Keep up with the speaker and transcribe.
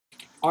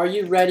Are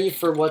you ready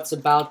for what's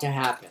about to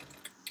happen?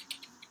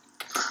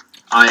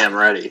 I am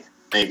ready.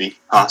 Maybe.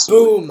 Possibly.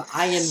 Boom!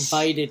 I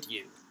invited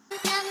you.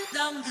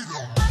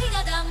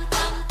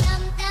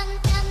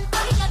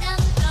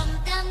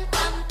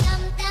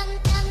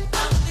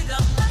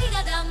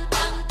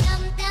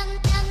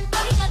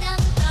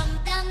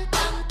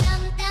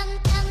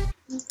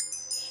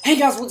 Hey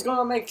guys, what's going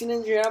on? Max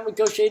Ninja. I'm with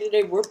Ghostshady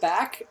today. We're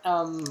back.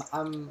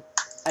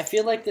 I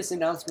feel like this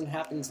announcement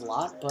happens a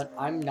lot, but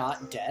I'm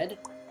not dead.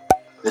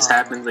 This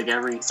happens like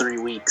every 3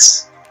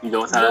 weeks. You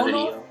go without a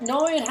video.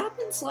 No, it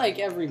happens like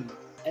every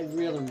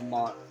other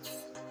month.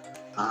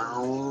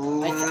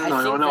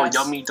 Oh, no,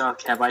 Yummy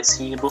Duck. Have I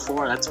seen it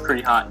before? That's a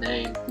pretty hot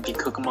name. You can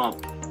cook them up.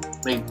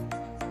 Make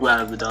you out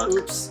of the duck.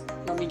 Oops.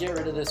 Let me get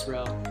rid of this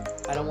row.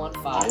 I don't want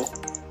 5. Oh.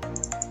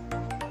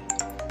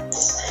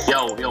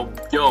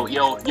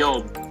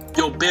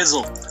 Yo,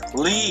 Bizzle,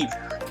 leave.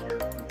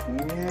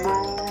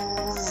 Move.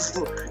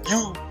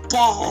 You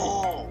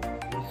ball.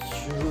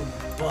 You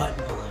butt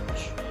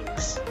munch.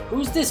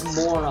 Who's this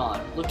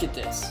moron? Look at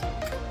this.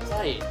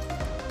 Right.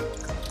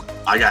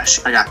 I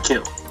got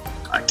killed.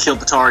 I killed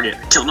the target.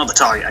 I killed another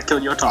target. I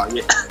killed your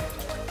target.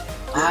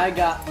 I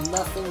got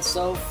nothing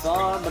so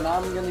far, but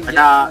I'm gonna get. I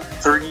got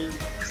 3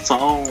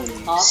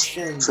 phones.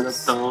 Options. For the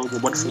phone.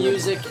 What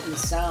music and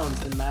sounds.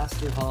 The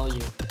master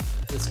volume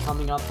is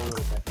coming up a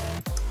little bit.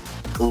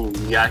 Ooh,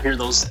 you gotta hear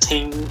those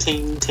ting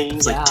ting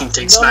tings, yeah. like ting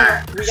ting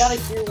smash. We gotta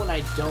hear when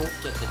I don't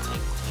get the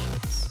ting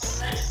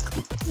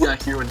tings. You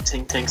gotta hear when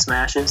ting ting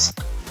smashes.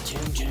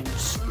 Ting ting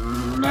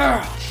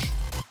smash.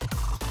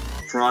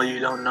 For all you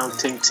don't know,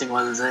 ting ting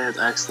was it?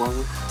 Excellent.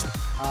 We'll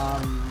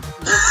call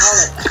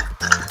it.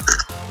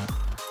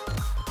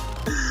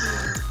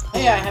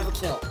 Hey, I have a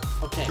kill.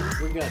 Okay,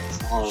 we're good.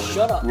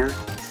 Shut up.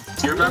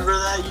 Do you remember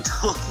that? You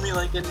told me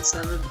like in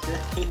 7th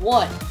grade.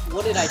 What?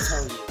 What did I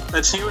tell you?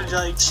 That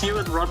she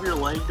would rub your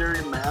leg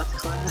during math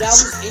class. That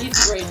was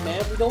 8th grade,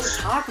 man. We don't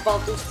talk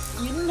about those.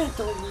 The internet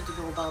don't need to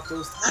know about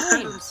those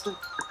times.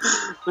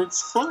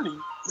 It's funny.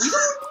 We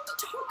don't need to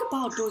talk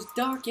about those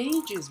dark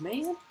ages,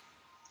 man.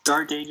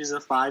 Dark ages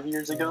of 5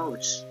 years ago?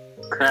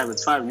 Crap,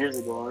 it's 5 years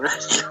ago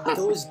already.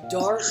 Those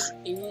dark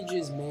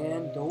ages,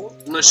 man. Don't.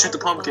 I'm gonna shoot the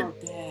pumpkin.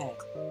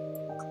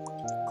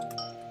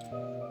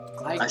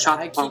 I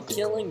keep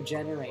killing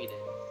generated.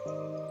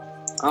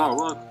 Oh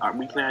look,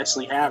 we can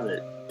actually have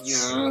it.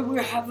 Yeah,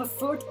 we have a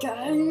foot,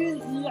 guys.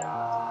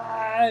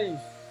 Yeah.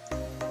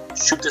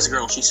 Shoot this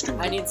girl. She's stupid.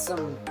 I need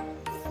some.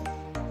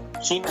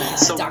 She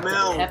needs some Dr.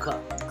 milk. Pepper.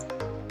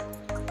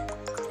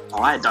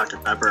 Oh, I had Dr.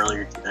 Pepper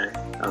earlier today.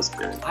 That was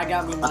good. I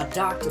got me my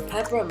Dr.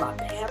 Pepper and my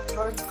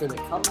Pep-Tarts for the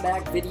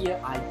comeback video.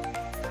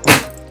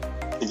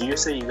 Did you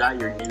just say you got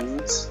your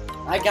nudes?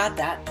 I got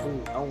that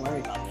too. Don't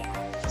worry about that.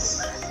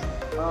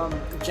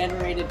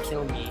 Generated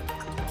killed me.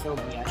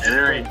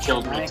 Generated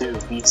killed me too.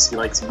 He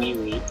likes wee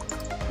wee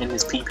in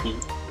his pee pee.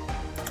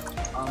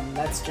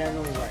 That's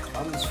generally where it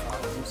comes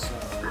from, so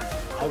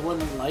I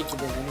wouldn't like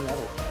it in any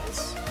other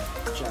place.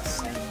 Just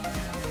saying.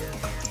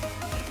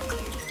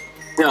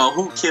 Yo,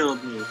 who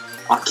killed me?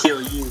 I'll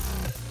kill you.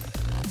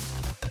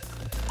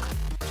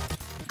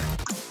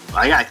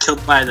 I got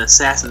killed by the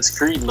Assassin's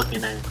Creed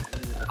looking at me.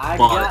 I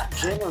got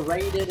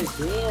generated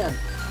again.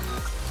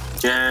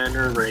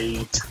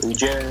 Generate.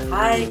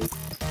 Hi.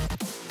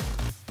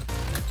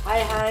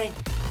 Hi.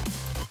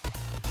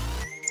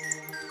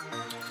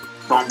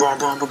 Boom, boom,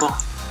 boom, boom, boom.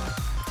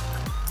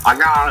 I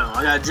got him.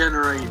 I got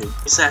generated.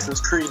 Assassin's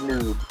Creed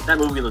noob. That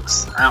movie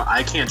looks.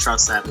 I can't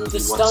trust that movie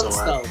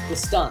whatsoever. The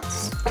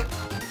stunts, though. The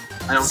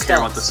stunts. I don't care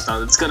about the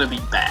stunts. It's gonna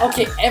be bad.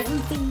 Okay,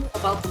 everything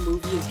about the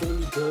movie is gonna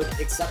be good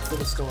except for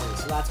the story,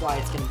 so that's why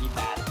it's gonna be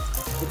bad.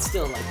 But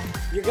still, like,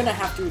 you're gonna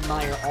have to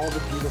admire all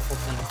the beautiful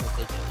things that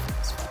they did for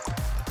this one.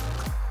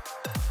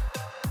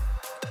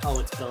 Oh,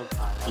 it's build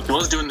time. He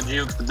was doing the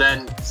jukes, but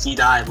then he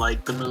died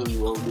like the movie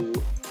will do.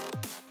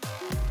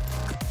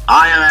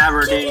 I am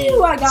Aberdeen.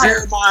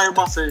 Fear my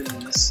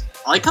muffins.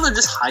 I like how they're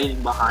just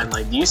hiding behind.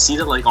 Like, do you see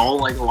that? Like, a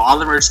lot of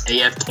them are just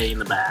AFK in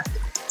the back.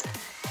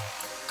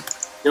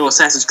 Yo,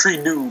 Assassin's Creed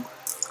noob.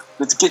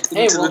 Let's get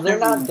into the they're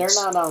not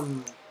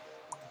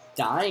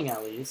dying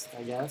at least,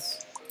 I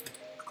guess.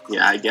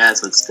 Yeah, I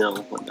guess, but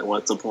still,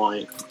 what's the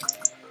point?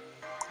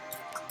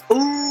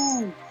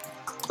 Ooh!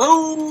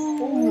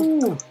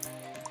 Ooh!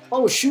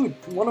 Oh shoot!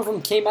 One of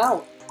them came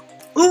out.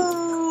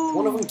 Ooh!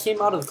 One of them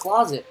came out of the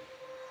closet.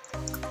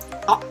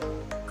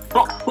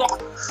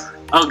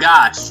 Oh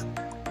gosh!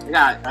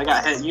 I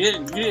got hit. You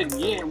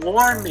didn't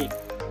warn me.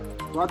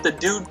 You want the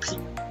dude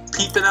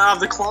peeping out of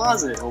the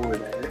closet over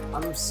there?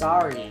 I'm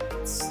sorry.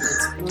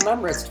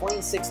 Remember, it's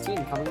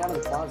 2016. Coming out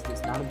of the closet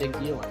is not a big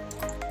deal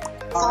anymore.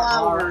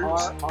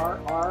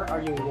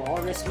 Are you a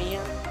walrus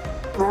man?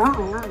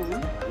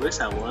 I wish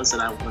I was,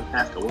 and I wouldn't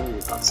have to worry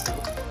about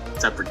stuff.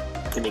 Except for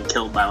getting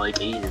killed by like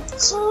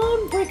aliens.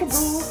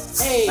 Unbreakable!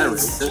 Hey,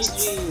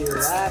 GG,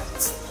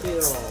 last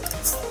kill.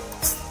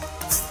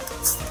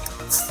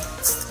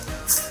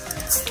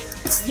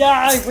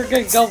 Yeah, we're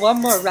gonna go one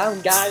more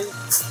round, guys.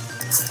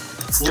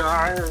 Yeah,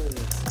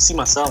 I see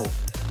myself.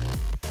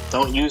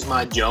 Don't use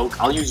my joke.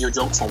 I'll use your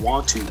joke if I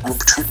want to.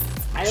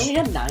 I only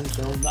had 9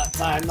 kills that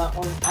time.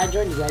 I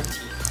joined red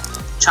team.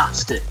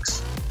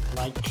 Chopsticks.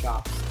 Like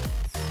chopsticks.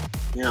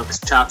 You know, because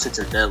chopsticks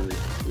are deadly.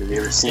 Have you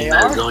ever seen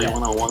that Zoe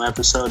 101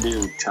 episode?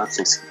 Dude,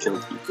 chopsticks can kill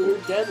people.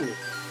 They're deadly.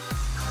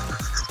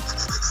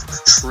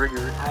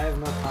 Trigger. I have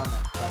no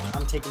comment, but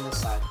I'm taking this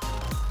side.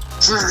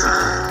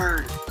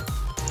 Trigger!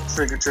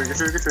 Trigger, trigger,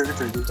 trigger, trigger,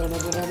 trigger.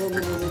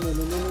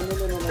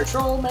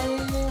 Troll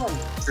man!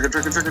 Trigger,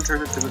 trigger, trigger,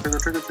 trigger, trigger, trigger,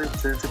 trigger, trigger,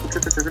 trigger,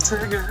 trigger, trigger,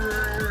 trigger.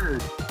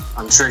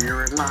 I'm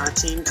triggering my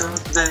team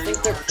because they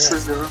are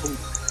trigger.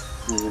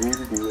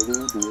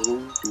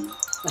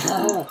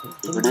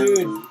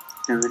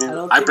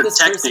 Dude, I'm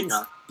protecting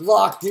her.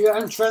 Block the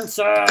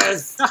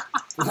entrances!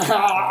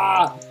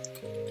 I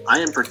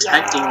am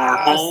protecting our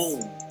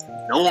home.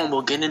 No one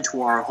will get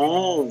into our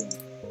home.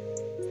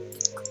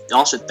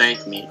 Y'all should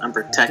thank me. I'm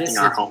protecting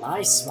our home.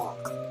 This is my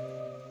swamp.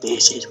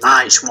 This is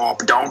my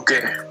swamp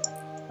donkey.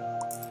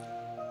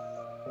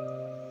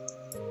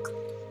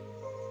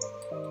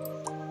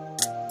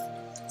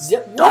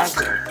 Zip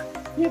donkey.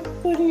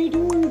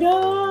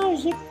 Zippity-doo-dah,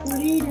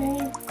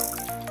 zippity-day.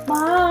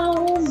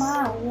 Wow,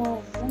 wow,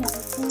 oh,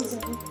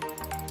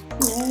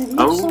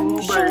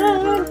 baby,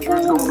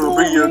 it's gonna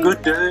be a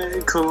good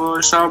day,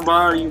 cause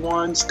somebody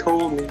once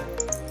told me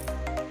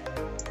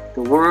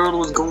the world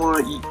was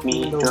gonna eat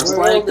me just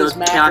like a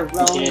cotton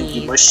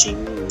candy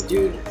machine.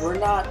 Dude, we're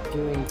not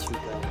doing too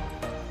good.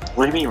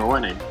 What do you mean we're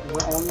winning?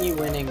 We're only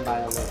winning by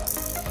a little.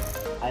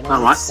 I don't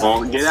Not my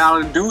fault. Get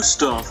out and do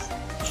stuff.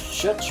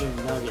 Shut your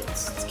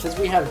nuggets. It's because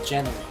we have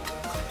Jenny.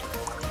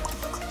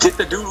 Get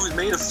the dude who's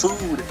made of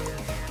food.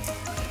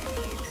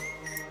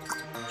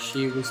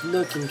 She was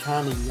looking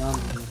kinda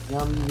yummy.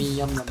 Yummy,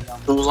 yum, yum, yum.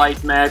 Who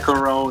likes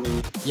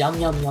macaroni? Yum,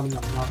 yum, yum,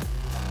 yum, yum.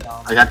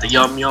 I got the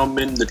yum yum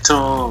in the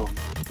tongue.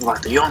 I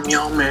got the yum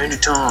yum in the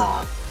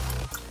tongue.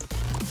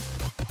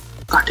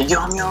 Got the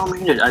yum yum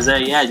in the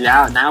Isaiah,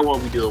 yeah, now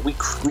what we do? We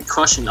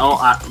crushing. Oh,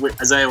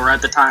 Isaiah, we're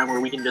at the time where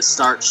we can just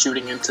start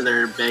shooting into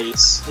their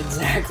base.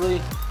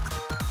 Exactly.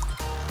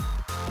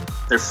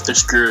 They're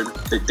screwed.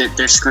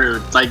 They're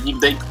screwed. Like,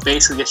 they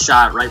basically get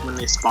shot right when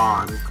they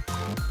spawn.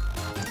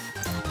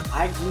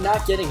 I'm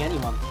not getting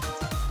anyone.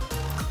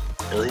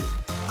 Really?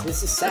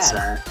 This is sad. That's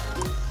sad.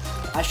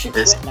 I should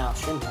quit now,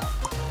 shouldn't I?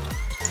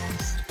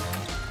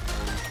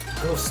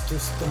 Ghost too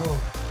strong.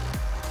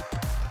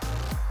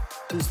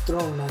 Too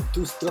strong, man.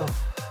 Too strong.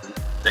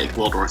 Think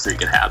World War III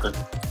could happen.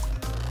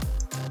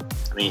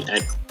 I mean,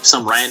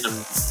 some random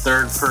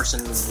third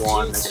person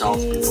one that could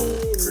also be World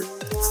War III.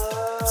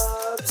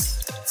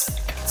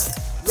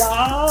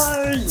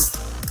 Yay!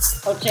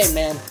 Okay,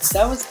 man,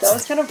 that was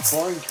kind of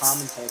boring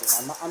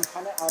commentating. I'm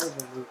kind of out of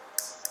the loop.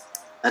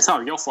 That's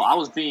not your fault. I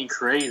was being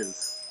creative.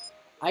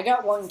 I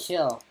got 1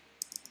 kill.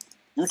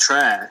 You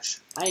trash.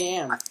 I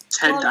am.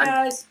 Well,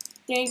 guys,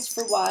 thanks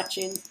for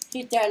watching.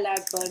 Hit that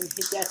like button.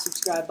 Hit that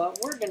subscribe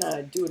button. We're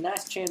gonna do a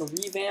nice channel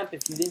revamp.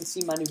 If you didn't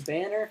see my new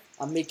banner,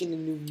 I'm making a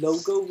new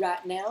logo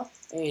right now,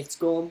 and it's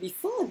gonna be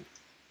fun.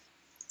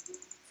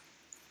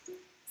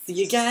 See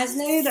you guys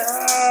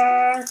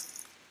later.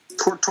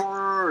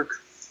 Torque.